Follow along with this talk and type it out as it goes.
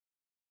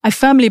I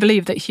firmly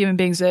believe that human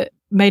beings are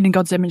made in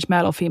God's image,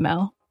 male or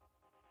female.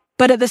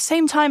 But at the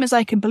same time as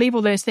I can believe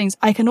all those things,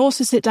 I can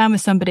also sit down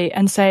with somebody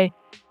and say,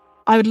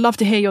 I would love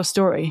to hear your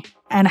story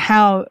and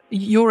how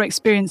your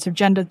experience of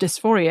gender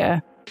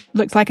dysphoria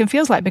looks like and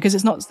feels like, because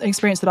it's not an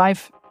experience that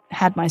I've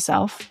had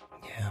myself.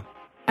 Yeah.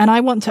 And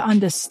I want to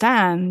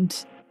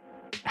understand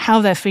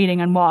how they're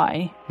feeling and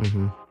why.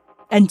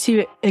 And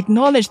to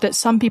acknowledge that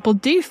some people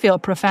do feel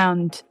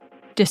profound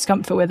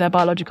discomfort with their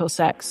biological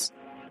sex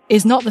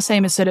is not the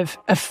same as sort of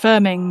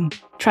affirming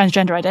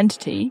transgender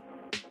identity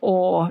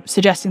or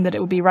suggesting that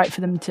it would be right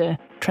for them to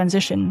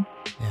transition.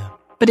 Yeah.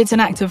 But it's an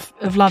act of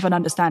love and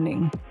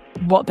understanding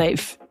what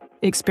they've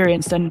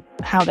experienced and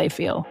how they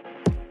feel.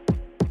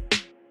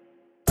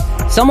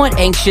 Somewhat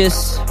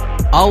anxious,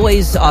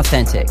 always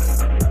authentic.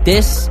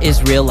 This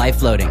is Real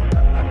Life Loading.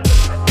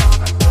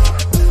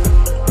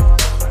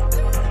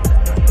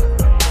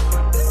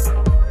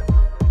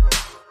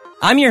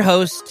 I'm your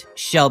host,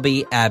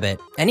 Shelby Abbott.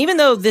 And even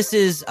though this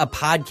is a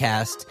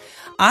podcast,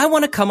 I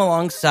want to come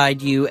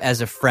alongside you as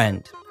a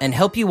friend and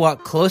help you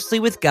walk closely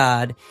with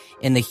God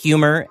in the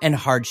humor and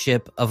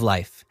hardship of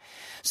life.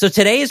 So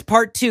today is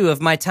part 2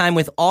 of my time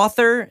with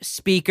author,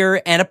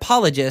 speaker, and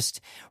apologist,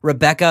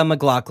 Rebecca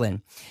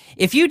McLaughlin.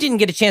 If you didn't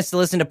get a chance to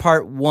listen to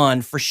part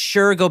 1, for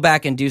sure go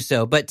back and do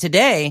so. But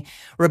today,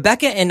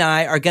 Rebecca and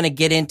I are going to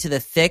get into the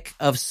thick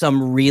of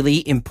some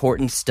really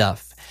important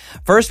stuff.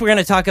 First, we're going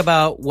to talk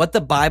about what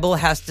the Bible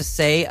has to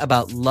say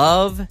about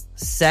love,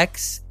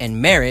 sex,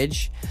 and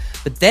marriage.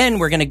 But then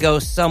we're going to go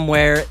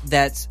somewhere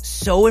that's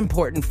so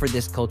important for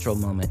this cultural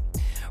moment.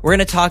 We're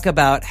going to talk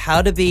about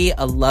how to be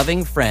a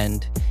loving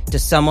friend to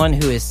someone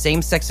who is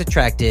same-sex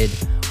attracted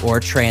or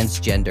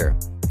transgender.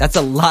 That's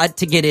a lot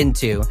to get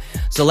into.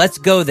 So let's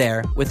go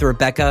there with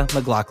Rebecca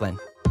McLaughlin.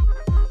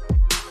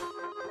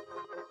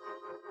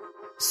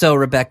 So,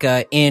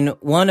 Rebecca, in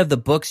one of the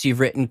books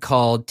you've written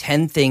called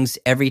 10 Things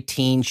Every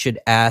Teen Should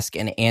Ask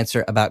and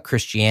Answer About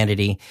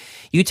Christianity,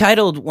 you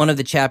titled one of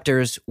the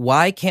chapters,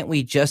 Why Can't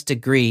We Just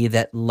Agree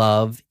That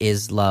Love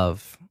is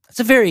Love? It's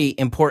a very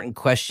important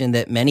question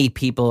that many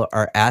people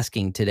are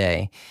asking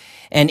today.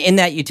 And in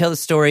that, you tell the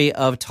story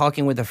of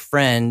talking with a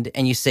friend,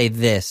 and you say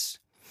this: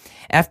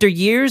 after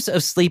years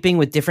of sleeping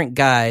with different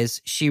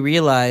guys, she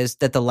realized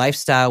that the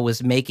lifestyle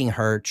was making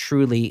her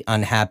truly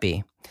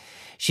unhappy.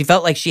 She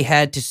felt like she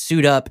had to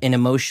suit up in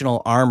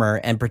emotional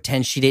armor and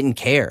pretend she didn't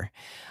care.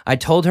 I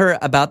told her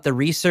about the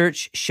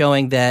research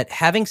showing that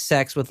having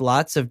sex with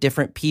lots of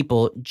different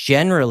people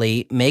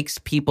generally makes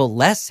people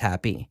less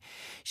happy.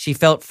 She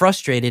felt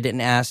frustrated and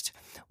asked,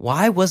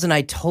 why wasn't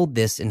I told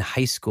this in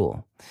high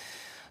school?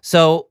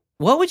 So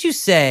what would you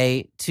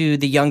say to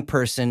the young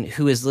person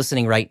who is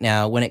listening right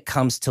now when it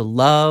comes to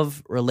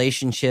love,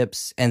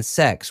 relationships, and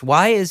sex?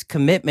 Why is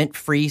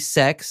commitment-free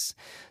sex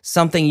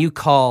something you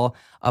call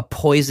a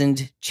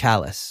poisoned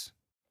chalice?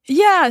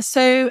 Yeah,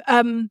 so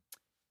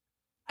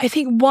I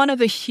think one of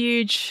the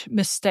huge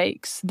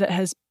mistakes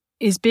that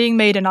is being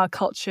made in our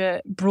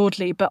culture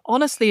broadly, but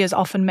honestly is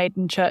often made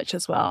in church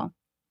as well,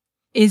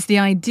 is the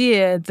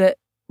idea that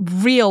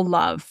real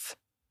love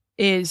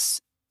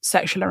is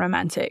sexual and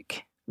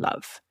romantic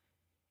love.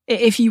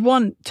 If you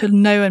want to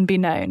know and be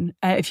known,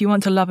 if you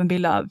want to love and be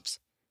loved,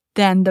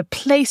 then the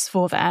place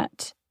for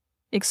that,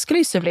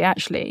 exclusively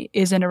actually,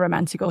 is in a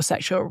romantic or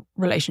sexual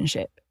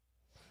relationship.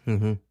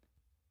 Mm-hmm.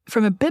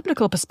 From a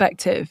biblical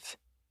perspective,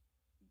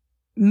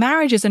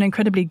 marriage is an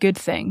incredibly good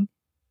thing.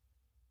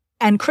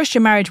 And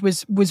Christian marriage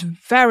was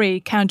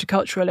very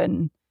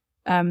countercultural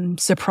and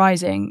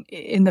surprising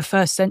in the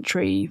first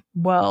century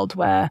world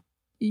where,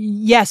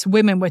 yes,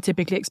 women were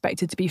typically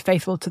expected to be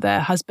faithful to their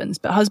husbands,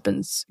 but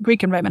husbands,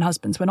 Greek and Roman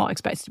husbands, were not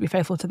expected to be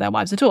faithful to their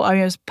wives at all. I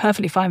mean, it was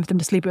perfectly fine for them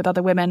to sleep with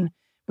other women,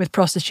 with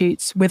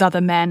prostitutes, with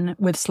other men,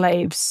 with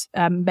slaves,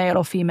 male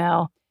or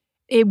female.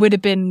 It would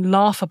have been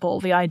laughable,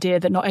 the idea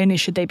that not only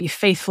should they be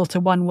faithful to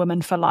one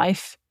woman for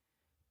life,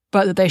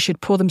 but that they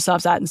should pour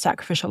themselves out in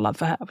sacrificial love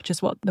for her, which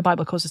is what the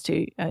Bible calls us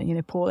to,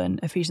 Paul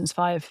in Ephesians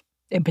 5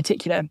 in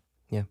particular.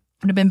 Yeah. It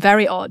would have been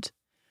very odd.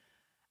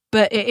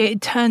 But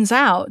it turns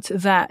out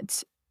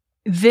that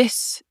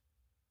this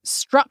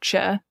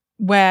structure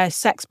where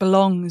sex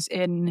belongs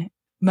in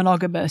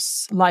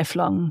monogamous,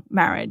 lifelong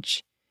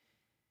marriage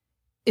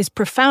is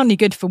profoundly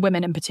good for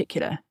women in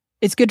particular.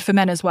 It's good for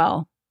men as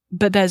well.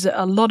 But there's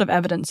a lot of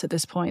evidence at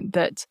this point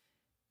that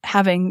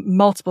having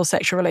multiple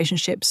sexual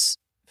relationships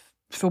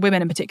for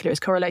women in particular is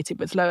correlated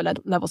with lower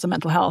levels of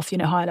mental health,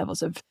 higher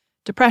levels of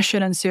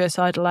depression and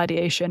suicidal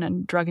ideation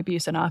and drug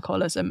abuse and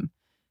alcoholism.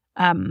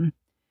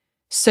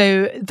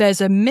 So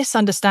there's a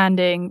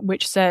misunderstanding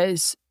which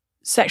says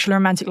sexual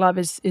and romantic love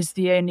is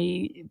the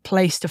only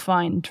place to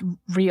find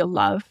real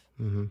love.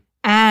 Mm-hmm.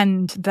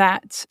 And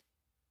that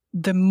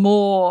the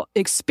more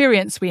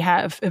experience we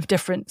have of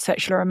different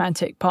sexual or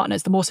romantic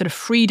partners, the more sort of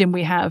freedom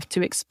we have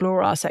to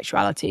explore our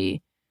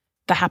sexuality,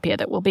 the happier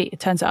that we'll be. It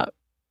turns out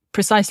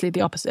precisely the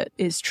opposite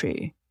is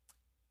true.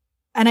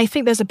 And I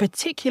think there's a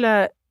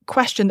particular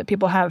question that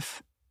people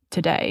have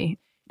today.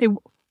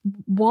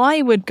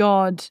 Why would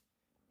God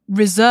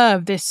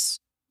reserve this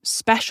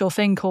special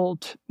thing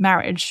called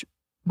marriage,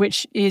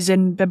 which is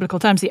in biblical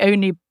terms the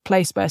only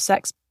place where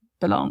sex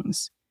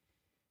belongs,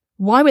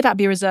 why would that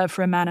be reserved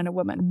for a man and a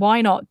woman?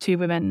 Why not two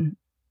women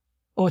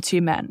or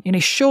two men?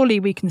 Surely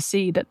we can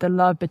see that the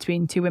love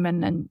between two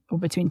women or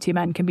between two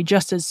men can be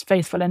just as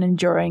faithful and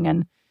enduring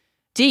and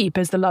deep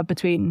as the love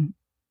between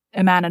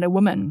a man and a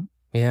woman.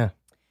 Yeah.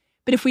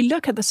 But if we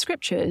look at the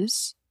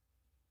scriptures,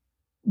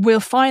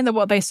 we'll find that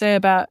what they say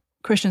about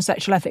Christian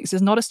sexual ethics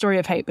is not a story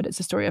of hate, but it's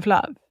a story of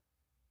love.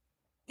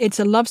 It's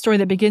a love story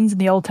that begins in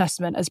the Old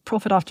Testament as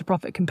prophet after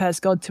prophet compares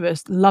God to a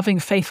loving,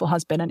 faithful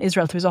husband and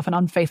Israel to his often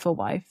unfaithful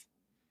wife.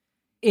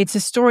 It's a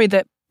story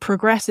that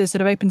progresses,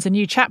 sort of opens a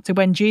new chapter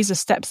when Jesus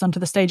steps onto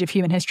the stage of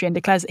human history and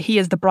declares that he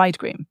is the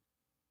bridegroom.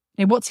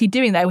 And what's he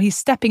doing there? Well, he's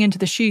stepping into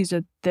the shoes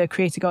of the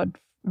creator God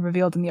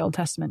revealed in the Old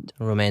Testament.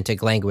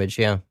 Romantic language,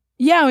 yeah.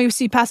 Yeah, we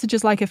see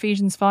passages like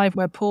Ephesians 5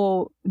 where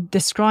Paul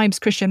describes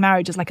Christian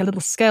marriage as like a little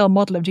scale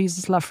model of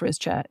Jesus' love for his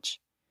church.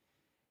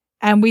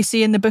 And we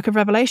see in the book of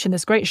Revelation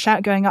this great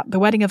shout going up, the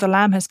wedding of the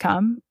Lamb has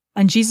come,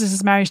 and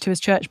Jesus' marriage to his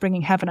church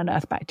bringing heaven and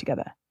earth back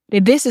together.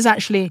 This is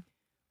actually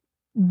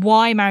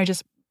why marriage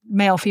is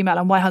male, female,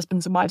 and why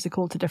husbands and wives are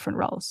called to different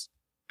roles.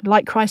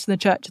 Like Christ in the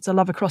church, it's a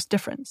love across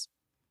difference.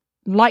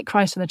 Like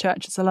Christ in the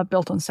church, it's a love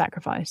built on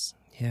sacrifice.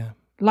 Yeah.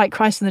 Like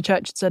Christ in the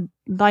church, it's a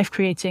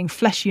life-creating,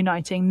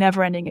 flesh-uniting,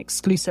 never-ending,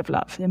 exclusive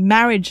love. In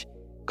marriage,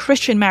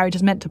 Christian marriage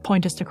is meant to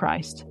point us to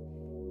Christ.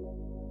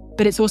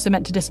 But it's also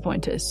meant to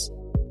disappoint us.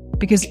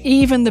 Because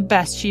even the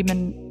best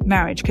human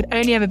marriage could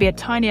only ever be a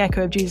tiny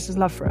echo of Jesus'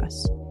 love for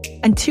us.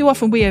 And too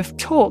often we have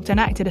talked and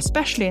acted,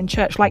 especially in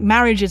church, like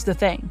marriage is the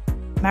thing.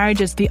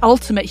 Marriage is the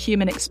ultimate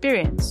human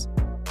experience.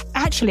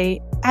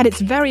 Actually, at its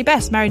very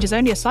best, marriage is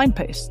only a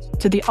signpost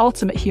to the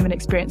ultimate human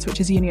experience, which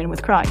is union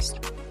with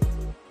Christ.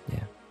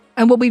 Yeah.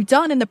 And what we've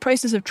done in the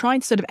process of trying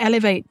to sort of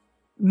elevate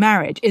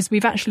marriage is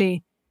we've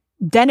actually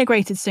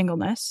denigrated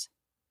singleness,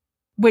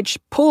 which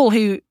Paul,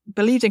 who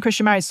believed in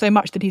Christian marriage so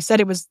much that he said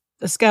it was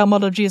a scale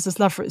model of Jesus'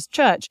 love for his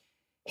church,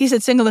 he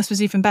said singleness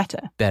was even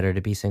better. Better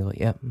to be single,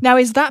 yeah. Now,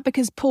 is that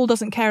because Paul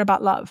doesn't care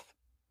about love?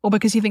 Or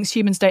because he thinks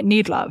humans don't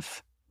need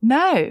love?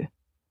 No.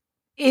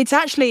 It's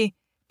actually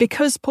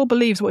because Paul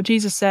believes what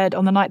Jesus said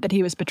on the night that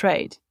he was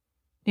betrayed.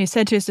 He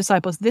said to his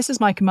disciples, "This is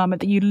my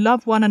commandment, that you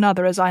love one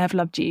another as I have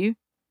loved you.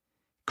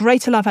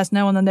 Greater love has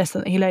no one than this,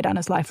 that he laid down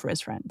his life for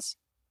his friends."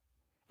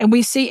 And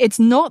we see it's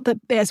not that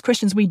as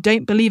Christians we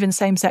don't believe in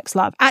same-sex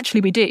love.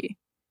 Actually, we do.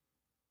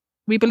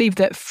 We believe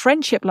that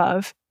friendship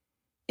love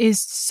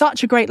is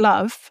such a great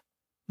love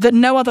that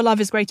no other love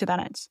is greater than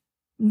it.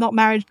 Not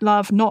marriage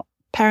love, not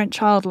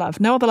parent-child love.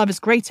 No other love is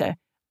greater.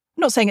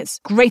 I'm not saying it's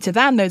greater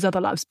than those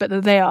other loves, but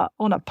that they are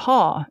on a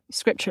par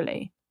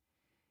scripturally.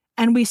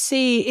 And we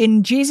see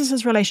in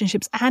Jesus'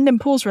 relationships and in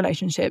Paul's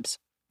relationships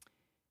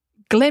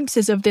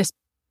glimpses of this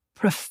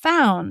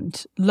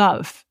profound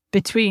love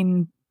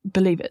between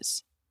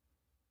believers.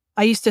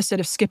 I used to sort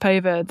of skip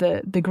over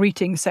the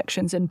greeting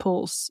sections in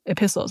Paul's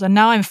epistles, and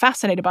now I'm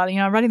fascinated by it.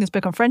 I'm writing this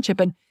book on friendship,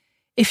 and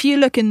if you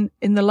look in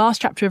the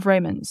last chapter of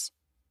Romans,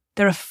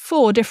 there are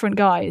 4 different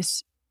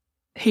guys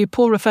who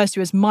Paul refers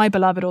to as my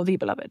beloved or the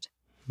beloved.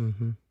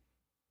 Mm-hmm.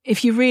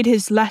 If you read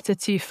his letter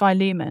to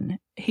Philemon,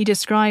 he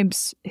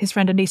describes his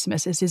friend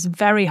Onesimus as his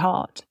very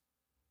heart.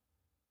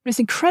 It's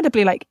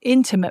incredibly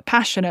intimate,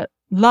 passionate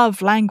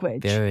love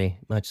language. Very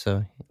much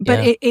so.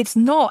 But Yeah. it's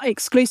not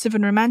exclusive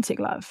and romantic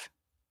love.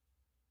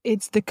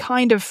 It's the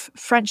kind of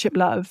friendship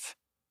love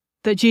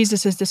that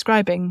Jesus is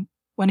describing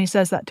when he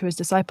says that to his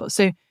disciples.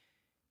 So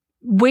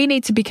we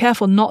need to be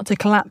careful not to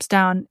collapse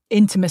down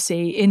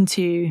intimacy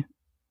into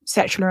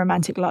sexual and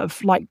romantic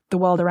love like the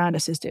world around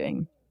us is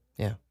doing.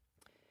 Yeah.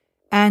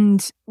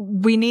 And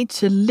we need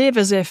to live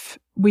as if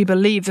we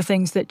believe the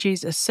things that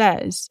Jesus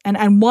says.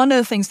 And one of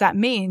the things that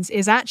means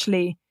is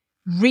actually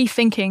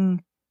rethinking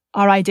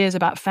our ideas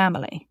about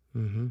family.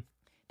 Mm-hmm.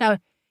 Now,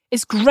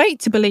 it's great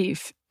to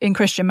believe in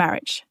Christian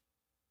marriage.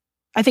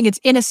 I think it's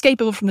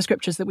inescapable from the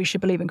scriptures that we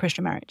should believe in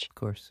Christian marriage. Of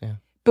course, yeah.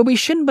 But we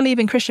shouldn't believe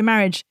in Christian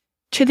marriage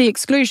to the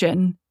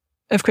exclusion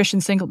of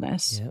Christian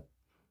singleness. Yep.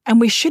 And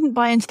we shouldn't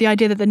buy into the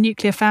idea that the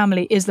nuclear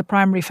family is the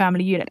primary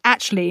family unit.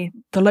 Actually,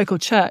 the local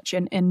church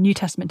in New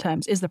Testament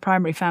terms is the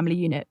primary family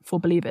unit for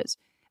believers.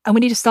 And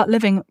we need to start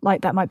living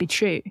like that might be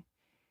true.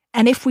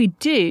 And if we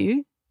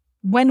do,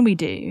 when we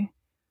do,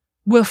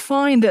 we'll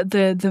find that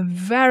the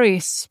very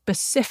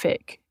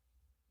specific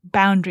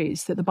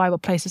boundaries that the Bible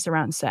places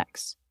around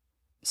sex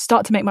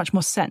start to make much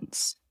more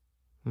sense.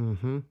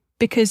 Mm-hmm.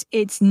 Because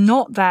it's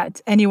not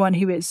that anyone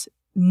who is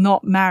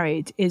not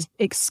married is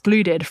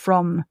excluded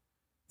from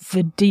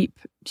the deep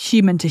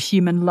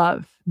human-to-human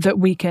love that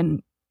we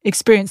can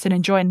experience and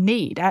enjoy and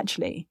need,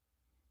 actually.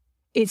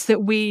 It's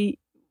that we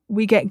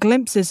get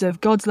glimpses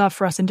of God's love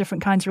for us in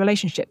different kinds of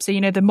relationships. So,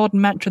 the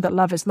modern mantra that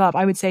love is love,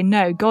 I would say,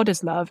 no, God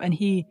is love, and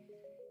he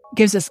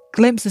gives us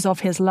glimpses of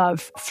his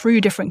love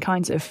through different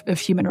kinds of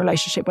human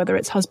relationship, whether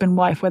it's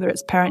husband-wife, whether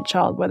it's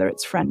parent-child, whether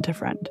it's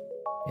friend-to-friend.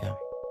 Yeah.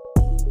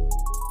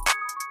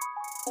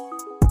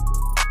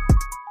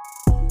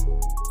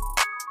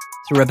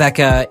 So,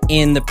 Rebecca,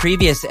 in the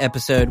previous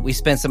episode, we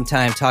spent some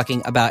time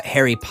talking about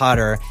Harry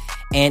Potter.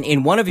 And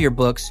in one of your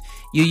books,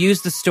 you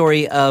used the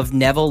story of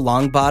Neville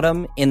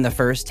Longbottom in the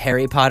first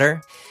Harry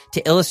Potter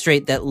to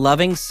illustrate that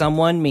loving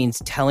someone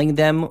means telling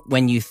them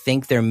when you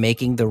think they're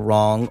making the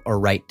wrong or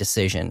right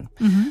decision.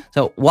 Mm-hmm.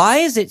 So why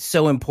is it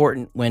so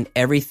important when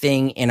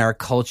everything in our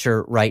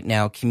culture right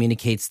now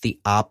communicates the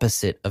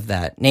opposite of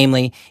that?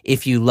 Namely,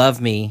 if you love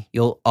me,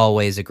 you'll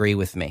always agree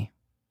with me.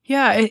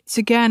 Yeah, it's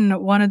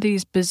again one of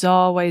these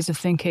bizarre ways of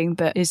thinking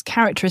that is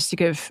characteristic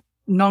of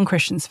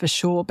non-Christians for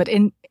sure, but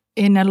in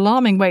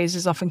alarming ways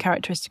is often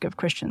characteristic of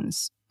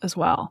Christians as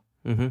well.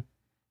 Mm-hmm.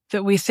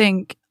 That we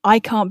think, I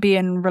can't be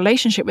in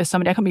relationship with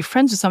somebody, I can't be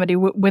friends with somebody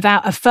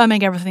without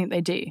affirming everything that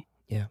they do.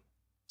 Yeah.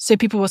 So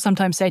people will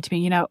sometimes say to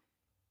me,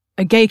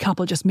 a gay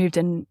couple just moved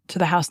into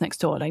the house next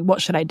door. Like,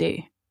 what should I do?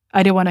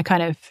 I don't want to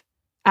kind of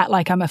act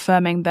like I'm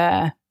affirming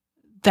their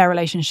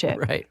relationship.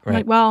 Right. I'm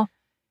like, well,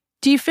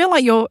 do you feel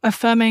like you're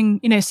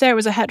affirming, say it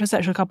was a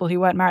heterosexual couple who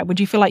weren't married,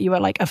 would you feel like you were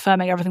like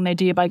affirming everything they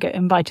do by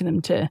inviting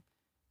them to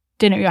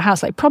dinner at your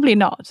house? Like, probably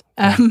not.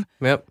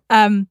 Yep.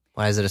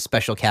 Why is it a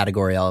special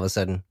category all of a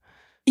sudden?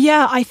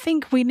 Yeah, I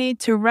think we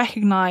need to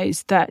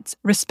recognize that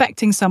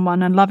respecting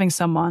someone and loving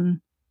someone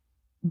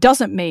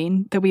doesn't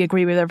mean that we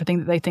agree with everything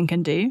that they think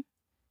and do.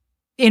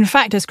 In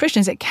fact, as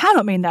Christians, it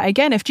cannot mean that.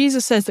 Again, if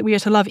Jesus says that we are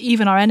to love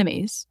even our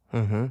enemies,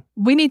 mm-hmm.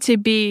 we need to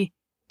be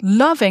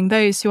loving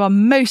those who are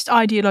most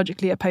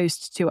ideologically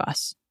opposed to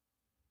us.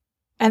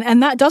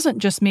 And that doesn't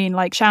just mean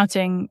like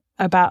shouting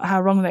about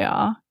how wrong they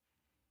are.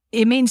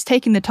 It means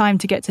taking the time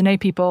to get to know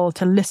people,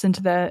 to listen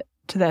to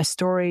their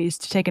stories,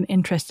 to take an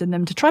interest in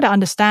them, to try to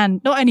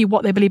understand not only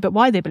what they believe, but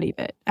why they believe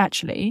it,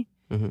 actually.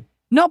 Mm-hmm.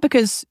 Not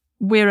because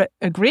we're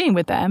agreeing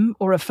with them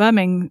or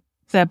affirming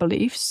their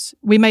beliefs.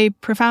 We may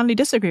profoundly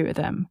disagree with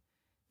them,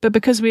 but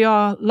because we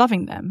are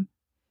loving them.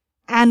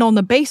 And on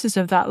the basis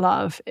of that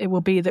love, it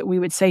will be that we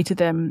would say to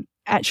them,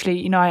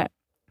 actually,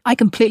 I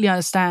completely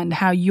understand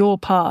how your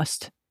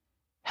past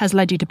has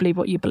led you to believe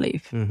what you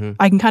believe. Mm-hmm.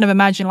 I can kind of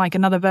imagine like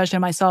another version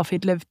of myself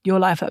who'd lived your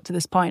life up to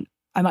this point.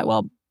 I might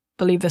well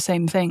believe the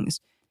same things.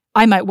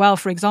 I might well,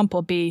 for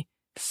example, be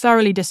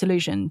thoroughly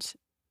disillusioned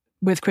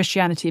with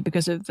Christianity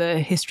because of the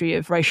history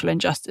of racial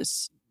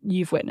injustice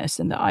you've witnessed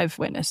and that I've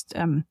witnessed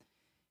in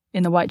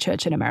the white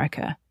church in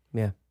America.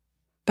 Yeah.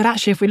 But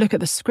actually, if we look at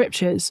the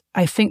scriptures,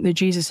 I think that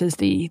Jesus is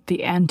the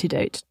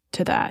antidote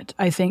to that.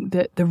 I think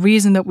that the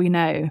reason that we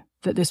know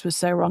that this was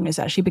so wrong is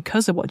actually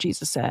because of what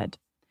Jesus said.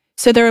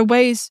 So there are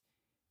ways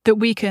that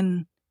we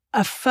can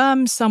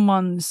affirm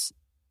someone's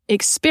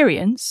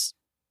experience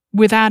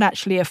without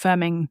actually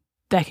affirming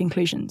their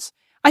conclusions.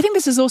 I think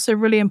this is also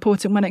really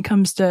important when it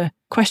comes to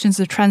questions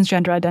of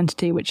transgender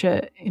identity, which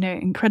are,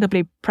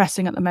 incredibly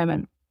pressing at the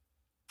moment.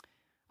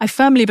 I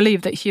firmly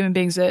believe that human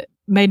beings are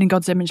made in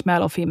God's image,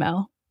 male or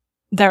female.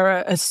 There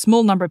are a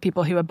small number of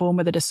people who are born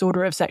with a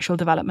disorder of sexual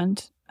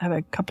development. I have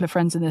a couple of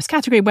friends in this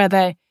category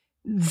where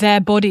their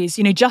bodies,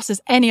 just as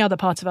any other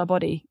part of our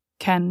body,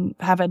 can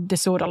have a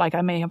disorder. Like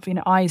I may have,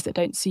 eyes that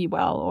don't see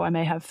well, or I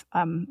may have,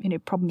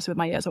 problems with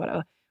my ears or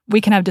whatever. We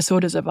can have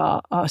disorders of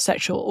our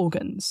sexual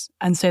organs.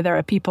 And so there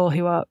are people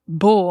who are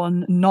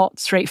born not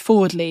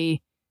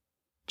straightforwardly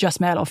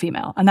just male or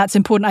female. And that's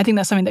important. I think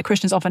that's something that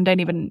Christians often don't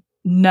even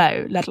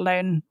know, let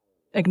alone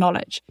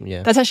acknowledge.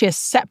 Yeah. That's actually a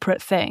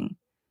separate thing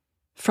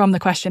from the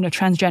question of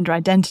transgender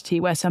identity,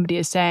 where somebody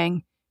is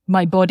saying,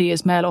 my body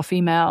is male or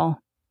female,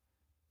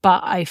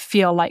 but I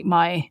feel like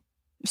my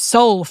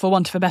soul, for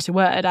want of a better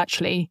word,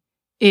 actually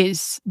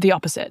is the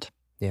opposite.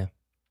 Yeah.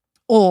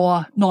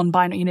 Or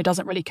non-binary,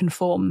 doesn't really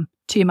conform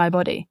to my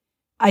body.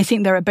 I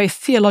think there are both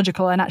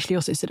theological and actually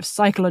also sort of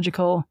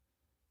psychological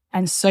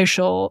and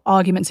social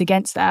arguments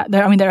against that.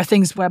 There are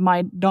things where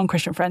my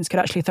non-Christian friends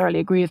could actually thoroughly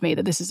agree with me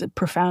that this is a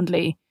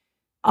profoundly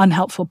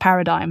unhelpful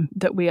paradigm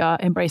that we are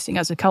embracing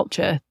as a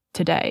culture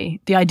today.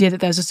 The idea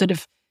that there's a sort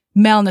of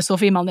maleness or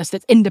femaleness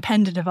that's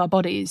independent of our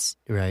bodies.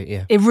 Right,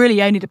 yeah. It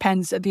really only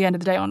depends at the end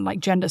of the day on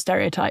like gender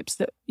stereotypes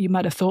that you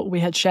might have thought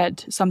we had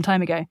shed some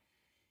time ago.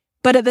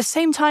 But at the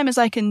same time as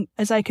I can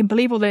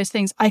believe all those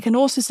things, I can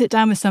also sit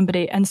down with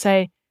somebody and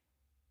say,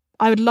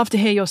 I would love to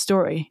hear your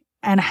story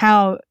and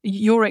how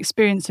your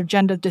experience of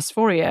gender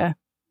dysphoria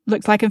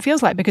looks like and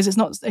feels like, because it's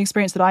not an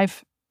experience that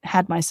I've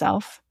had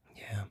myself.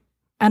 Yeah.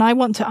 And I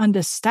want to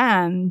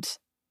understand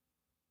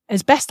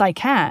as best I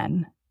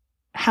can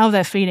how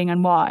they're feeling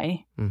and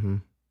why. Mm-hmm.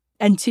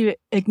 And to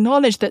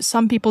acknowledge that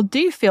some people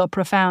do feel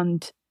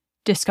profound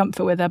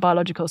discomfort with their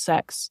biological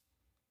sex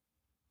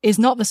is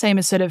not the same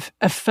as sort of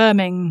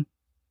affirming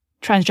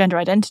transgender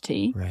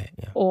identity, right,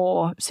 yeah,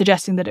 or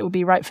suggesting that it would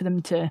be right for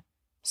them to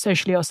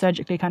socially or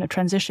surgically kind of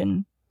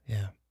transition.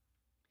 Yeah.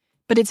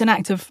 But it's an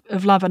act of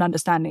love and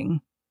understanding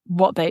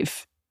what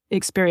they've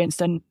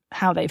experienced and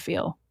how they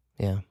feel.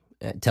 Yeah.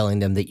 Telling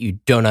them that you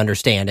don't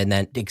understand and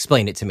then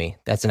explain it to me.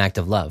 That's an act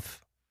of love.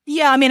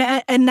 Yeah,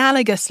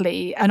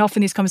 analogously, and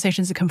often these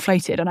conversations are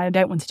conflated, and I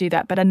don't want to do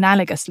that, but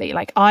analogously,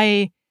 like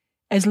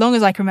as long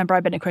as I can remember,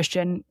 I've been a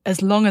Christian.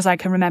 As long as I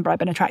can remember, I've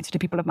been attracted to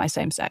people of my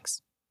same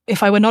sex.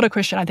 If I were not a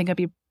Christian, I think I'd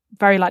be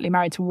very likely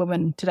married to a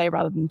woman today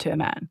rather than to a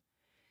man.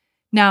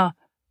 Now,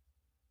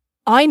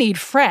 I need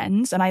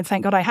friends, and I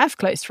thank God I have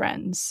close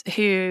friends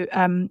who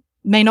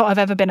may not have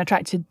ever been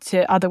attracted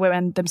to other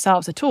women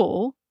themselves at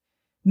all,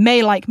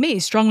 may, like me,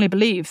 strongly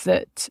believe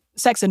that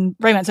sex and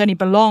romance only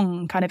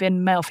belong kind of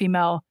in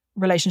male-female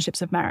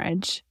relationships of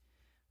marriage,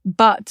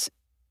 but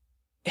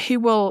who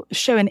will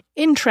show an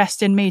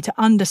interest in me to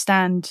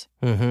understand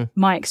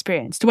my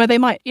experience, to where they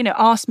might,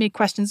 ask me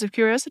questions of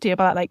curiosity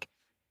about, like,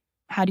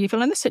 how do you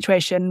feel in this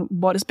situation?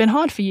 What has been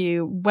hard for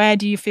you? Where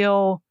do you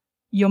feel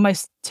you're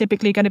most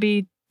typically going to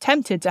be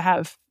tempted to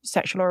have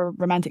sexual or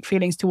romantic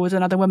feelings towards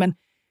another woman?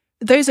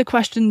 Those are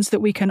questions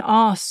that we can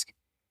ask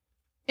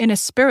in a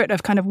spirit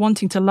of kind of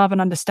wanting to love and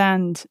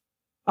understand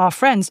our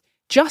friends,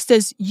 just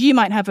as you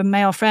might have a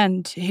male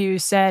friend who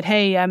said,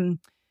 hey,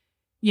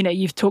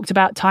 you've talked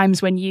about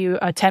times when you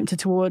are tempted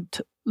toward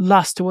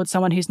lust towards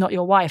someone who's not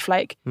your wife.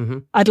 Like,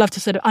 I'd love to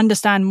sort of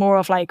understand more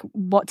of like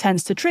what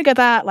tends to trigger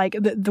that, like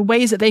the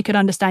ways that they could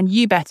understand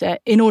you better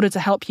in order to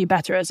help you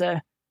better as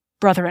a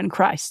brother in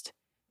Christ.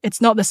 It's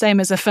not the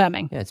same as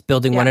affirming. Yeah, it's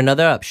building one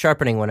another up,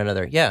 sharpening one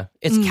another. Yeah,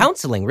 it's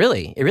counseling,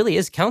 really. It really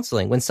is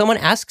counseling. When someone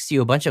asks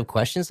you a bunch of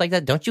questions like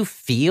that, don't you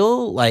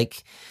feel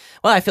like,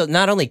 well, I feel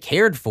not only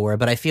cared for,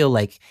 but I feel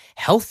like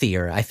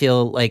healthier. I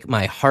feel like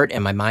my heart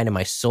and my mind and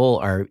my soul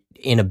are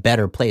in a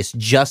better place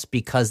just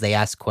because they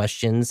ask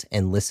questions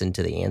and listen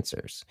to the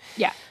answers.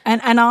 Yeah,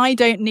 and I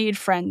don't need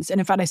friends. And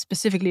in fact, I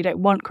specifically don't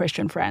want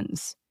Christian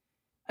friends,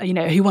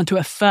 who want to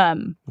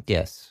affirm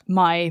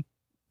my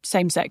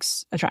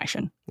same-sex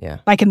attraction. Yeah.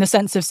 Like in the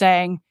sense of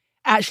saying,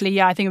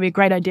 actually, I think it would be a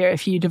great idea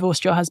if you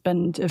divorced your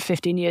husband of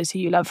 15 years who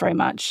you love very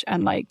much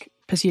and like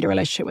pursued a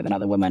relationship with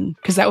another woman,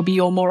 because that would be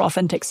your more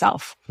authentic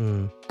self.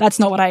 That's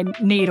not what I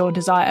need or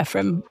desire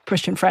from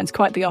Christian friends.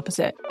 Quite the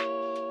opposite.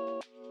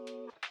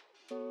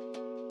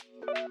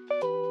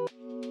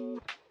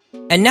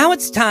 And now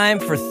it's time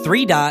for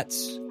 3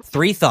 dots,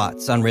 3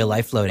 thoughts on real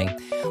life floating.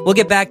 We'll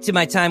get back to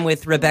my time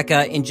with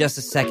Rebecca in just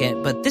a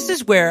second, but this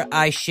is where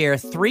I share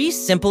 3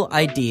 simple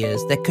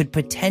ideas that could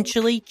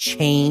potentially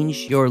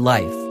change your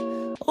life,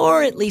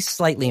 or at least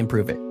slightly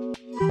improve it.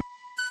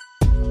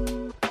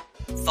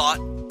 Thought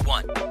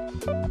 1.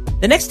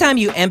 The next time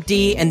you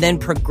empty and then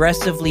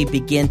progressively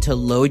begin to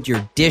load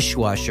your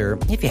dishwasher,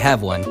 if you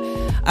have one,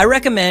 I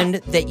recommend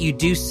that you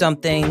do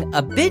something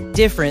a bit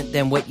different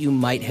than what you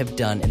might have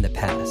done in the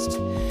past.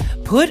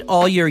 Put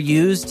all your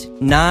used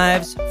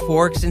knives,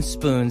 forks, and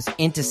spoons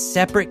into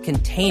separate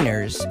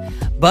containers,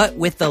 but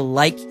with the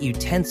like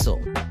utensil.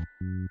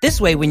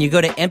 This way, when you go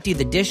to empty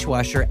the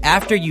dishwasher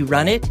after you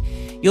run it,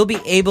 you'll be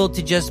able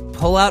to just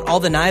pull out all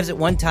the knives at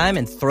one time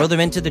and throw them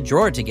into the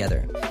drawer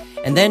together.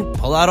 And then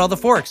pull out all the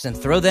forks and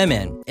throw them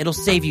in. It'll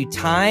save you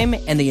time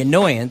and the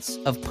annoyance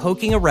of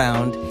poking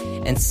around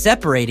and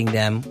separating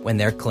them when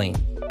they're clean.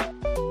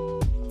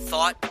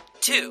 Thought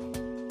 2.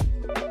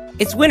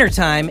 It's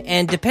wintertime,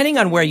 and depending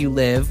on where you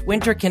live,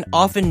 winter can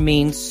often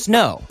mean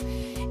snow.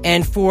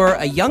 And for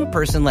a young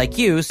person like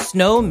you,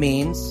 snow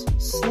means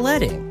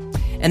sledding.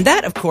 And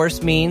that, of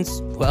course,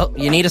 means, well,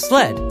 you need a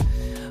sled.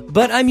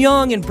 But I'm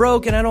young and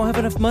broke and I don't have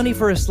enough money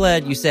for a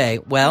sled, you say.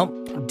 Well,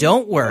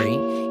 don't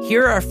worry.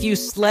 Here are a few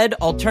sled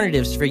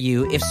alternatives for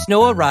you if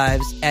snow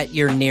arrives at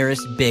your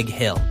nearest big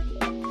hill.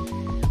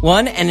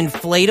 1, an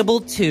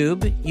inflatable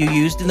tube you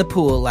used in the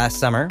pool last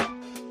summer.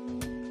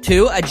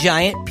 2, a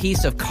giant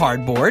piece of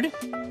cardboard.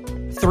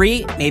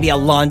 3, maybe a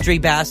laundry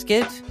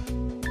basket.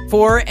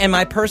 4, and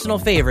my personal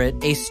favorite,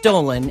 a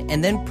stolen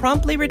and then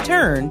promptly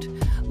returned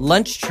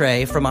lunch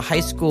tray from a high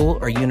school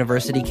or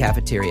university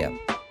cafeteria.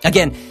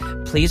 Again,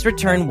 please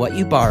return what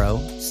you borrow.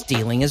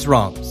 Stealing is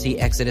wrong. See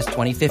Exodus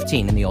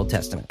 20:15 in the Old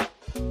Testament.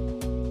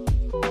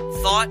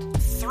 Thought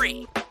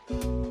 3.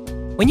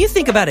 When you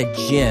think about a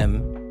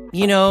gym,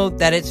 you know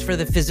that it's for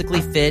the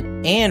physically fit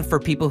and for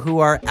people who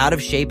are out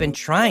of shape and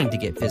trying to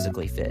get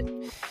physically fit.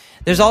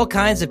 There's all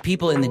kinds of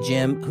people in the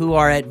gym who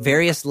are at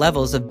various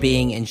levels of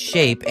being in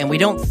shape, and we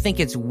don't think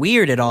it's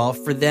weird at all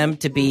for them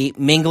to be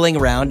mingling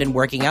around and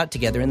working out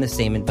together in the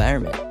same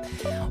environment.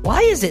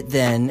 Why is it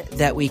then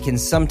that we can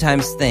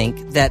sometimes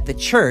think that the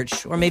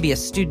church, or maybe a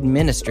student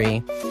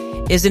ministry,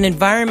 is an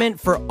environment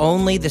for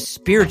only the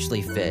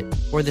spiritually fit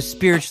or the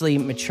spiritually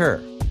mature?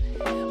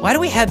 Why do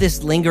we have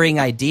this lingering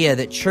idea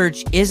that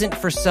church isn't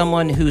for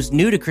someone who's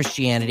new to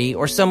Christianity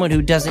or someone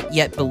who doesn't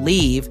yet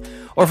believe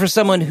or for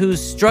someone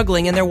who's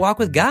struggling in their walk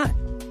with God?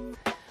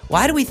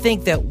 Why do we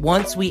think that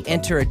once we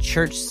enter a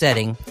church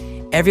setting,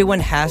 everyone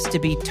has to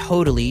be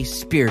totally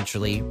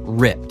spiritually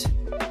ripped?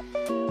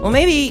 Well,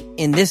 maybe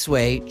in this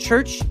way,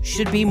 church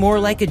should be more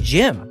like a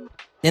gym,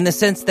 in the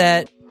sense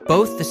that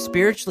both the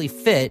spiritually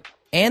fit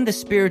and the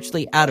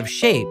spiritually out of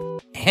shape,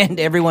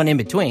 and everyone in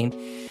between,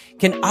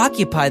 can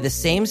occupy the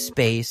same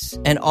space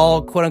and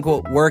all,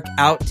 quote-unquote, work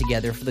out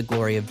together for the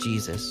glory of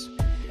Jesus.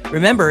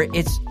 Remember,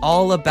 it's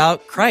all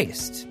about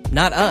Christ,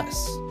 not us.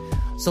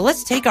 So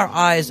let's take our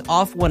eyes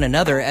off one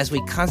another, as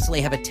we constantly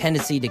have a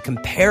tendency to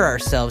compare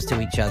ourselves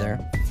to each other,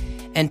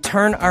 and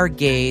turn our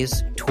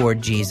gaze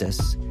toward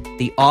Jesus,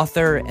 the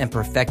author and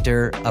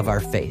perfecter of our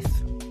faith.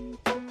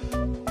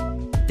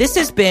 This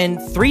has been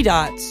 3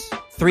 Dots,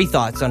 3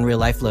 Thoughts on Real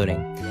Life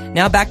Floating.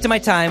 Now back to my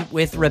time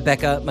with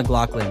Rebecca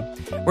McLaughlin.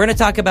 We're going to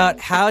talk about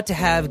how to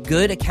have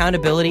good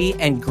accountability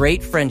and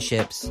great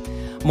friendships,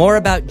 more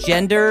about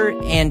gender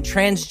and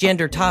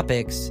transgender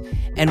topics,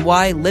 and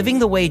why living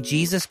the way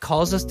Jesus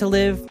calls us to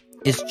live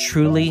is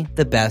truly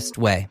the best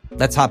way.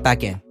 Let's hop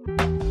back in.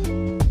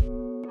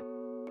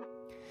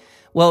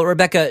 Well,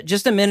 Rebecca,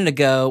 just a minute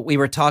ago, we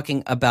were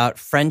talking about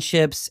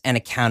friendships and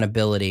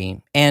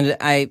accountability. And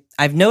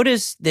I've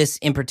noticed this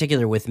in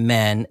particular with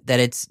men, that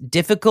it's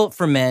difficult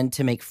for men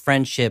to make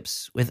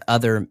friendships with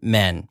other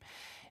men.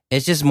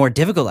 It's just more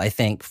difficult, I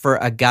think, for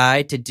a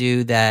guy to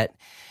do that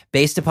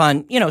based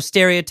upon,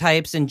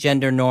 stereotypes and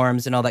gender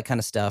norms and all that kind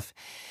of stuff.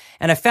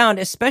 And I found,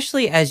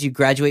 especially as you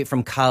graduate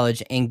from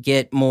college and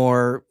get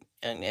more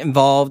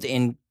involved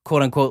in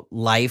quote unquote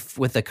life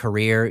with a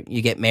career,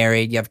 you get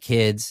married, you have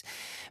kids,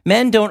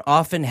 men don't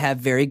often have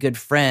very good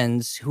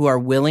friends who are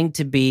willing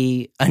to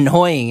be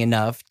annoying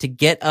enough to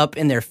get up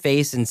in their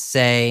face and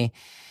say,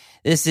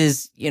 this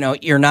is,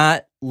 you're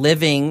not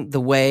living the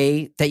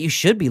way that you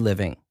should be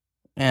living.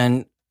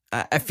 And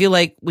I feel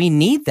like we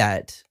need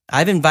that.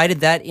 I've invited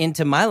that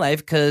into my life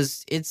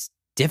because it's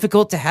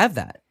difficult to have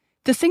that.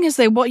 The thing is,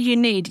 though, what you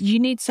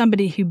need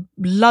somebody who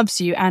loves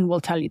you and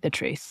will tell you the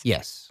truth.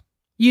 Yes.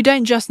 You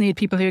don't just need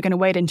people who are going to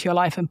wade into your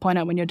life and point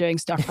out when you're doing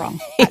stuff wrong.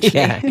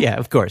 yeah,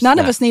 of course. None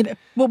of us need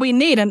what we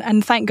need.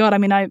 And thank God, I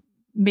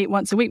meet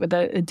once a week with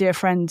a dear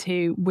friend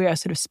who we are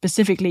sort of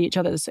specifically each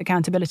other's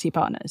accountability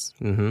partners.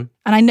 Mm-hmm.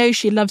 And I know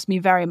she loves me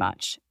very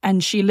much.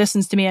 And she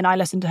listens to me and I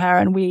listen to her,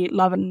 and we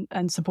love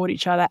and support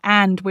each other.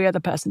 And we are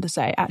the person to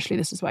say, actually,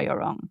 this is where you're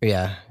wrong.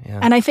 Yeah.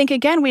 And I think,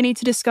 again, we need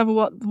to discover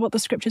what the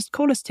scriptures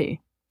call us to.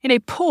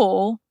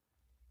 Paul,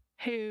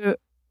 who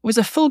was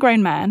a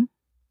full-grown man,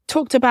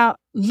 talked about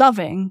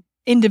loving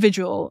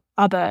individual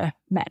other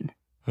men.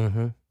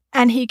 Mm-hmm.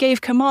 And he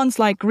gave commands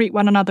like greet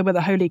one another with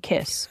a holy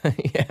kiss.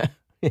 Yeah.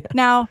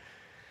 Now,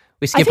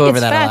 we skip I think over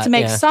it's that fair a lot, to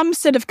make some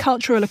sort of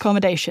cultural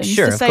accommodations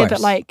to say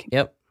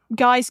that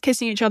guys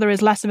kissing each other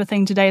is less of a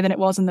thing today than it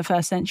was in the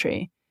first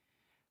century.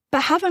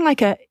 But having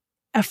like a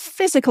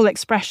physical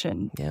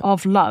expression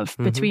of love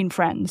between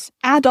friends,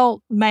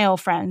 adult male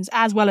friends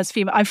as well as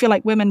female. I feel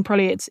like women,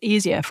 probably it's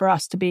easier for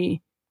us to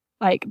be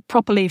like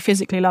properly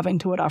physically loving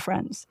toward our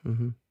friends.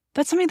 Mm-hmm.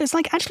 That's something that's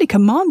like actually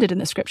commanded in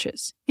the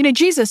scriptures.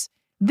 Jesus,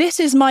 this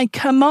is my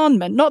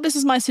commandment, not this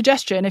is my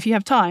suggestion if you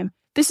have time.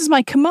 This is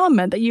my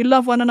commandment, that you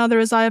love one another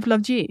as I have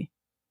loved you.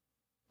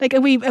 Like,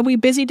 are we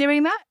busy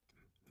doing that?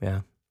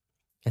 Yeah.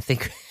 I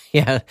think,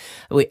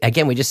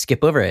 we just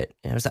skip over it.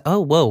 And I was like,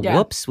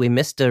 whoops, we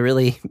missed a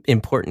really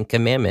important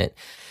commandment.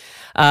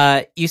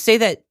 You say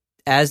that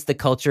as the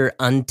culture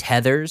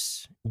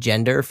untethers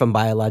gender from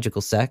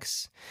biological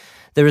sex,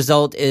 the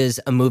result is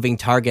a moving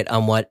target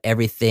on what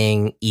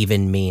everything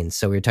even means.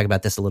 So we were talking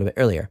about this a little bit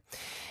earlier.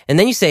 And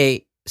then you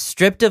say,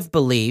 stripped of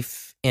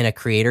belief in a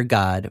creator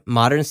God,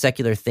 modern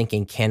secular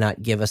thinking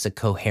cannot give us a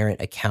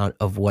coherent account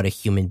of what a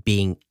human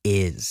being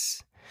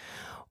is,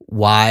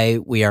 why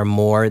we are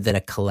more than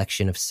a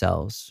collection of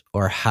cells,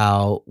 or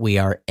how we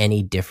are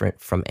any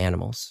different from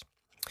animals.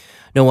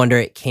 No wonder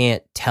it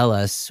can't tell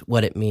us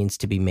what it means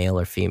to be male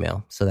or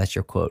female. So that's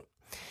your quote.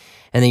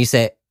 And then you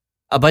say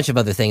a bunch of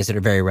other things that are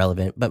very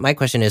relevant. But my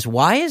question is,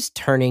 why is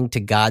turning to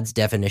God's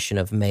definition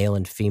of male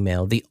and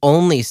female the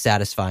only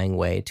satisfying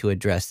way to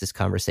address this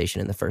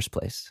conversation in the first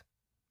place?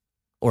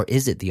 Or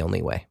is it the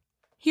only way?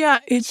 Yeah,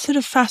 it's sort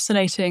of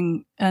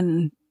fascinating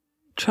and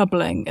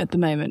troubling at the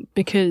moment,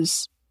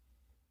 because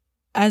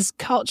as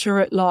culture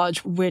at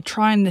large, we're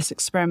trying this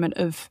experiment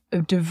of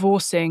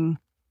divorcing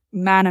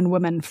man and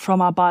woman from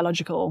our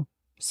biological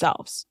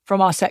selves,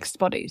 from our sexed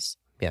bodies.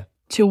 Yeah.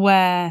 To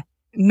where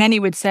many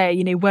would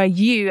say, were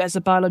you as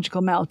a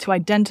biological male to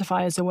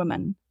identify as a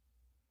woman,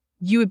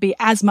 you would be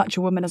as much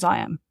a woman as I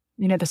am.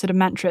 The sort of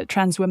mantra,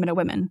 trans women are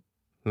women.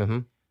 Mm-hmm.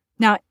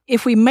 Now,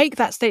 if we make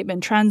that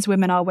statement, trans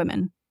women are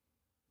women,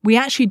 we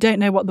actually don't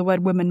know what the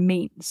word woman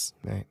means.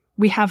 Right.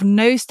 We have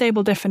no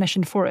stable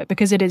definition for it,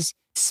 because it is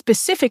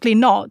specifically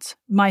not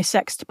my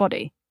sexed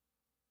body.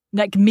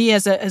 Like me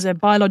as a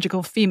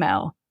biological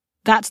female,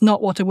 that's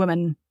not what a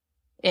woman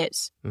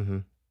is. Mm-hmm.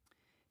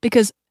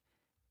 Because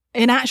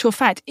in actual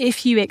fact,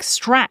 if you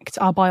extract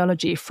our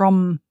biology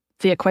from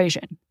the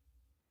equation,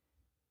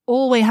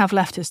 all we have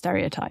left is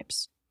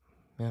stereotypes.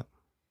 Yeah.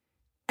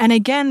 And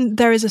again,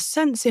 there is a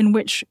sense in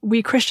which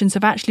we Christians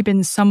have actually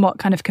been somewhat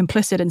kind of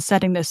complicit in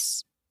setting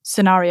this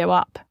scenario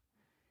up.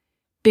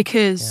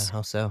 Because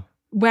how so?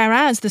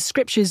 Whereas the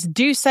scriptures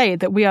do say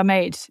that we are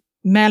made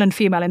male and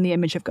female in the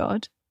image of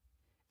God,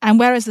 and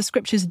whereas the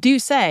scriptures do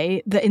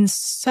say that in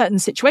certain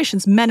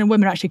situations, men and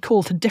women are actually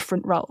called to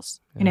different roles.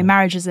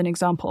 Marriage is an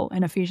example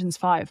in Ephesians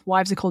 5.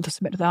 Wives are called to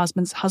submit to their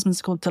husbands. Husbands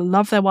are called to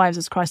love their wives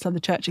as Christ loved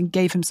the church and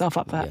gave himself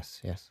up for her.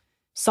 Yes.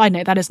 Side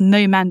note, that is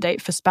no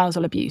mandate for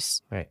spousal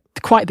abuse. Right.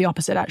 Quite the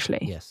opposite,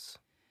 actually. Yes.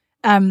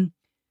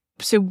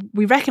 So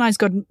we recognize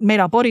God made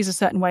our bodies a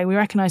certain way. We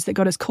recognize that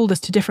God has called us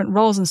to different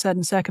roles in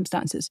certain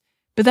circumstances.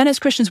 But then as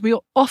Christians, we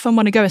often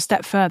want to go a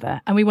step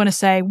further, and we want to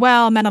say,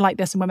 well, men are like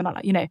this and women are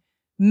like,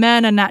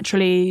 men are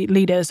naturally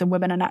leaders and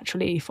women are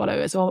naturally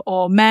followers,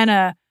 or men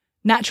are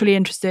naturally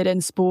interested in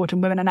sport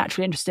and women are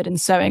naturally interested in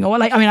sewing, or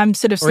like, I mean, I'm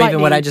sort of slightly... Or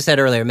even what I just said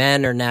earlier,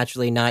 men are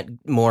naturally not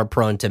more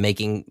prone to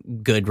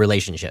making good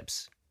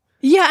relationships.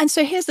 Yeah, and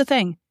so here's the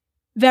thing.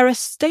 There are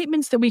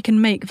statements that we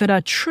can make that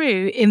are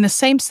true in the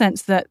same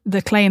sense that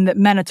the claim that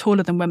men are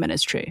taller than women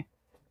is true.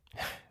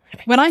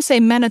 When I say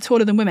men are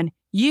taller than women,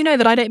 you know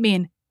that I don't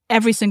mean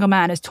every single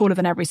man is taller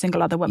than every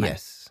single other woman.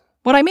 Yes.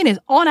 What I mean is,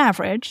 on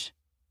average,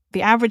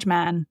 the average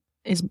man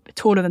is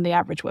taller than the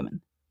average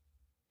woman.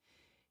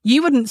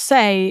 You wouldn't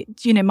say,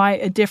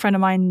 a dear friend of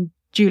mine,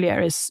 Julia,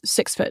 is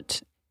 6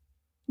 foot.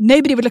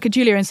 Nobody would look at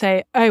Julia and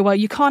say, oh, well,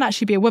 you can't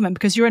actually be a woman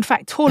because you're in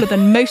fact taller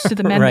than most of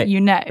the men Right. that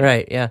you know.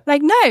 Right, yeah.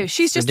 Like, no,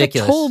 she's just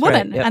Ridiculous. a tall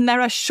woman, Right, yep. and there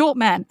are short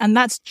men, and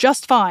that's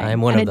just fine.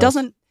 I'm one and of it those.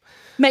 doesn't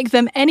make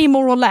them any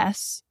more or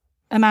less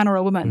a man or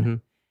a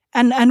woman.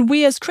 Mm-hmm. And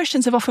we as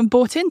Christians have often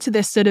bought into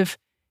this sort of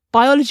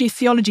biology,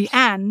 theology,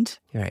 and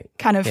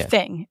kind of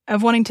thing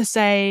of wanting to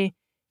say,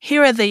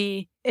 here are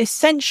the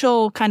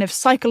essential kind of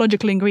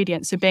psychological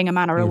ingredients of being a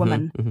man or a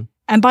woman. Mm-hmm.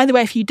 And by the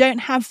way, if you don't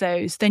have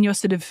those, then you're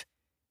sort of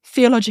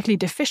theologically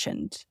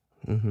deficient.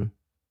 Mm-hmm.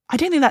 I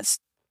don't think that's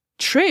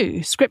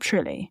true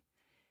scripturally.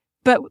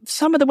 But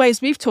some of the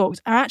ways we've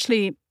talked are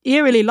actually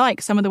eerily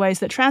like some of the ways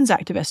that trans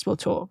activists will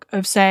talk,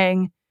 of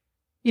saying,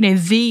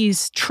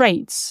 these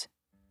traits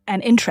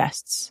and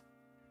interests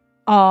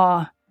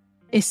are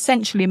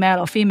essentially male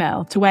or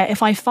female, to where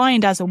if I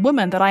find as a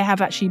woman that I have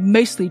actually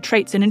mostly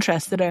traits and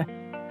interests that are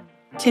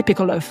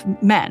typical of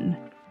men,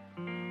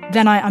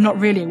 then I'm not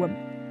really a woman.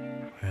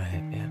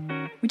 Right,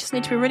 yeah. We just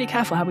need to be really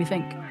careful how we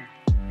think.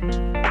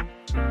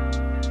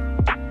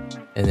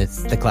 And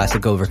it's the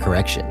classic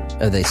overcorrection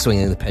of the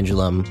swinging of the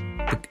pendulum.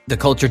 The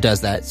culture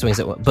does that, swings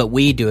it, but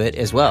we do it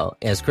as well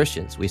as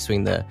Christians. We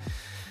swing the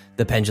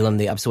pendulum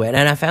the opposite way. And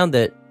I found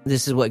that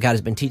this is what God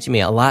has been teaching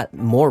me a lot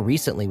more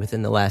recently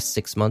within the last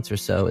 6 months or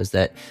so, is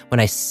that when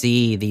I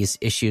see these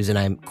issues and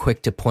I'm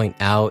quick to point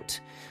out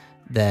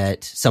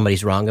that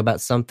somebody's wrong about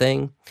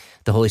something,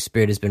 the Holy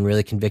Spirit has been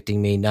really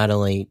convicting me, not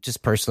only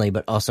just personally,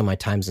 but also my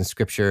times in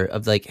Scripture,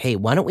 of like, hey,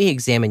 why don't we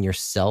examine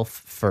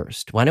yourself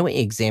first? Why don't we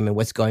examine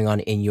what's going on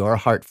in your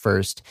heart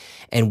first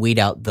and weed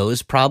out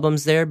those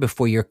problems there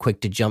before you're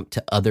quick to jump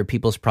to other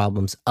people's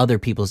problems, other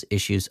people's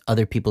issues,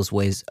 other people's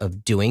ways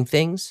of doing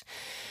things.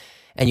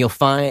 And you'll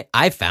find,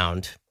 I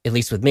found, at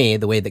least with me,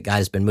 the way that God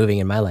has been moving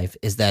in my life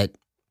is that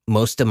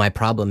most of my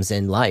problems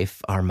in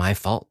life are my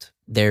fault.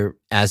 They're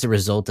as a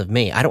result of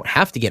me. I don't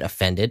have to get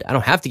offended. I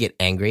don't have to get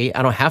angry.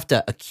 I don't have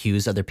to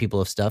accuse other people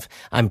of stuff.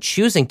 I'm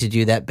choosing to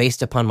do that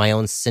based upon my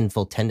own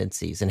sinful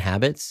tendencies and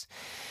habits.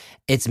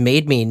 It's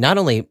made me not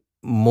only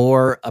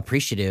more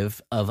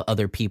appreciative of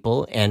other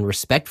people and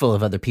respectful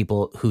of other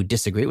people who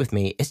disagree with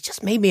me, it's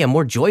just made me a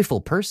more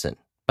joyful person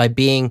by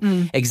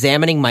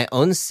examining my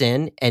own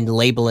sin and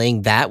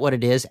labeling that what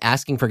it is,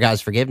 asking for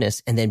God's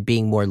forgiveness, and then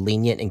being more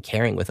lenient and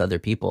caring with other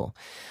people.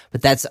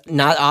 But that's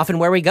not often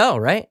where we go,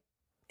 right?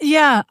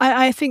 Yeah,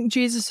 I think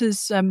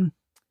Jesus'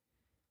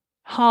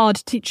 hard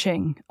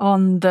teaching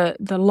on the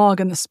log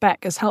and the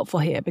speck is helpful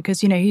here because,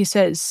 he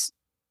says,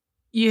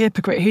 you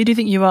hypocrite, who do you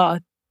think you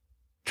are,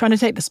 trying to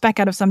take the speck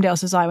out of somebody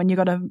else's eye when you've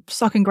got a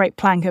sock-and great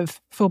plank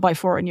of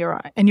 4x4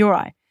 in your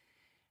eye?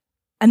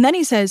 And then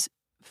he says,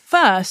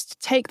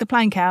 first, take the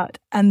plank out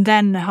and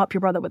then help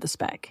your brother with the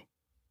speck.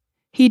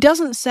 He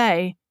doesn't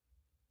say,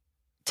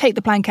 take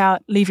the plank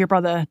out, leave your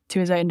brother to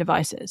his own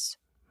devices.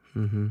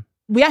 Mm-hmm.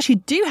 We actually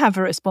do have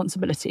a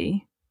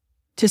responsibility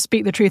to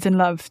speak the truth in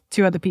love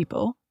to other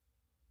people.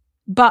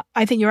 But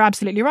I think you're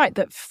absolutely right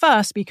that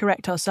first we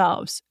correct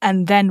ourselves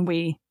and then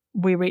we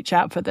reach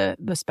out for the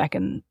speck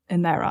in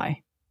their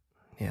eye.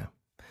 Yeah.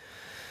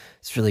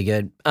 It's really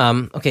good.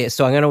 Okay,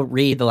 so I'm going to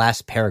read the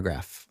last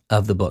paragraph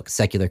of the book,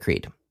 Secular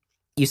Creed.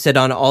 You said,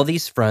 on all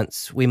these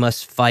fronts, we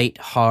must fight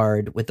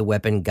hard with the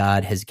weapon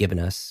God has given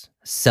us.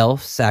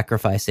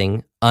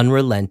 Self-sacrificing,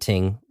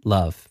 unrelenting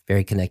love.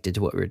 Very connected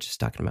to what we were just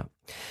talking about.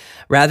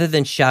 Rather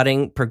than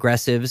shouting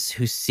progressives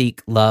who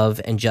seek love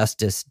and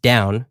justice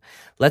down,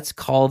 let's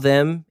call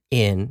them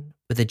in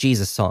with a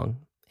Jesus song.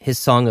 His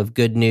song of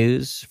good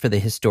news for the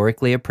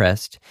historically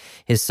oppressed.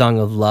 His song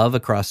of love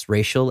across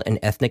racial and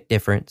ethnic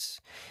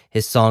difference.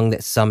 His song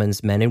that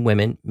summons men and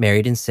women,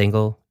 married and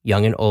single,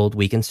 young and old,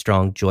 weak and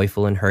strong,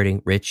 joyful and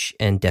hurting, rich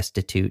and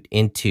destitute,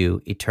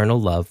 into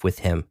eternal love with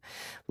him.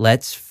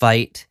 Let's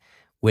fight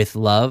with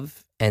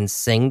love and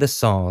sing the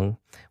song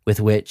with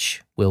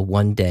which we'll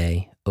one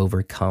day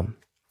overcome.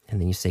 And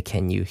then you say,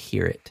 can you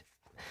hear it?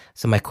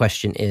 So my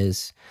question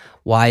is,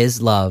 why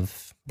is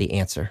love the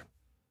answer?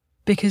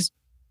 Because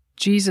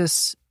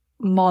Jesus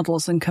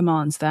models and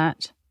commands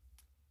that.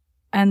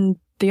 And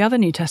the other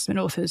New Testament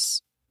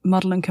authors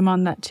model and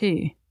command that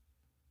too.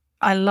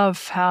 I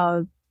love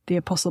how the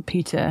Apostle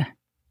Peter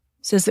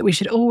says that we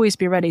should always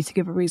be ready to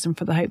give a reason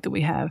for the hope that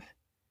we have,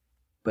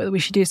 but that we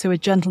should do so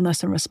with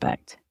gentleness and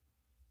respect.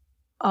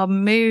 Our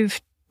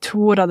move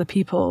toward other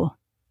people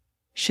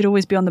should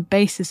always be on the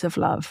basis of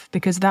love,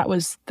 because that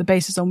was the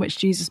basis on which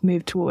Jesus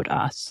moved toward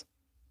us.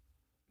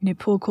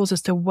 Paul calls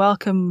us to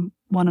welcome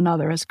one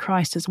another as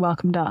Christ has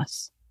welcomed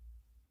us.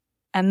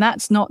 And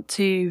that's not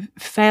to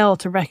fail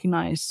to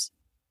recognize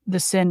the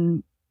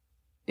sin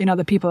in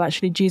other people.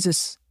 Actually,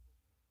 Jesus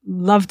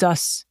loved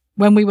us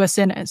when we were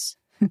sinners.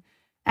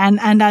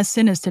 And as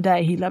sinners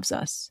today, he loves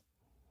us.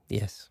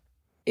 Yes.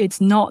 It's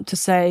not to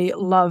say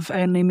love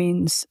only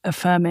means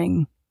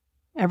affirming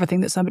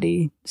everything that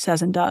somebody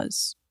says and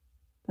does.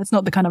 That's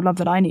not the kind of love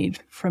that I need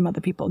from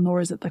other people,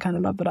 nor is it the kind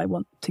of love that I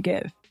want to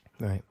give.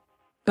 Right.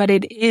 But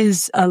it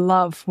is a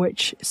love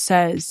which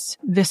says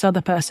this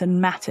other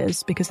person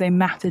matters because they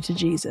matter to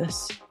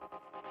Jesus.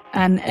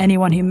 And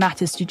anyone who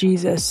matters to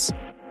Jesus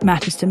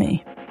matters to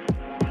me.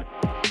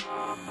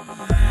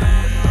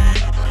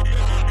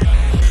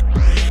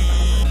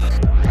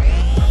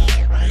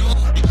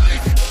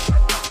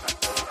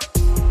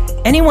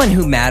 Anyone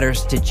who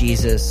matters to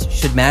Jesus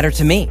should matter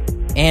to me,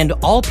 and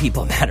all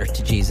people matter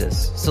to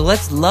Jesus. So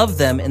let's love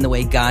them in the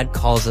way God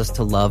calls us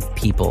to love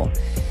people.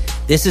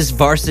 This is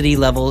varsity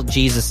level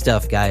Jesus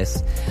stuff,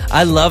 guys.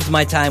 I loved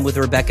my time with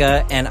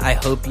Rebecca, and I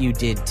hope you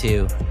did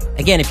too.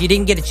 Again, if you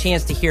didn't get a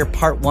chance to hear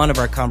part 1 of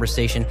our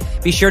conversation,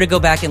 be sure to go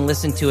back and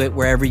listen to it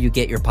wherever you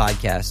get your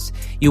podcasts.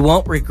 You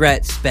won't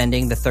regret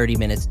spending the 30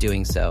 minutes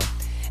doing so.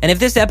 And if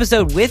this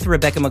episode with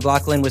Rebecca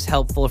McLaughlin was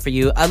helpful for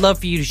you, I'd love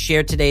for you to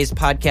share today's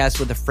podcast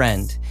with a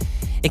friend.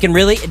 It can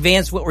really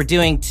advance what we're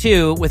doing,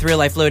 too, with Real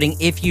Life Loading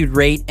if you'd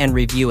rate and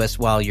review us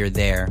while you're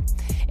there.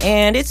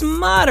 And it's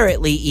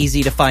moderately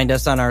easy to find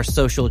us on our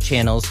social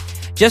channels.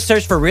 Just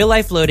search for Real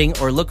Life Loading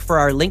or look for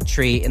our link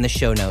tree in the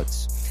show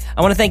notes.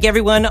 I want to thank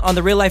everyone on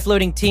the Real Life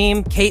Loading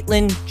team,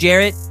 Caitlin,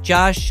 Jarrett,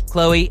 Josh,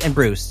 Chloe, and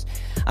Bruce.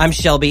 I'm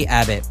Shelby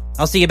Abbott.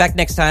 I'll see you back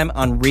next time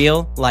on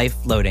Real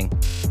Life Loading.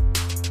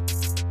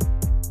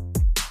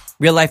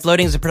 Real Life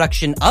Loading is a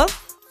production of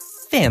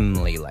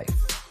Family Life,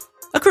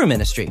 a crew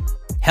ministry,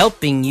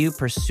 helping you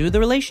pursue the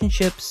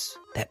relationships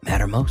that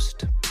matter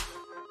most.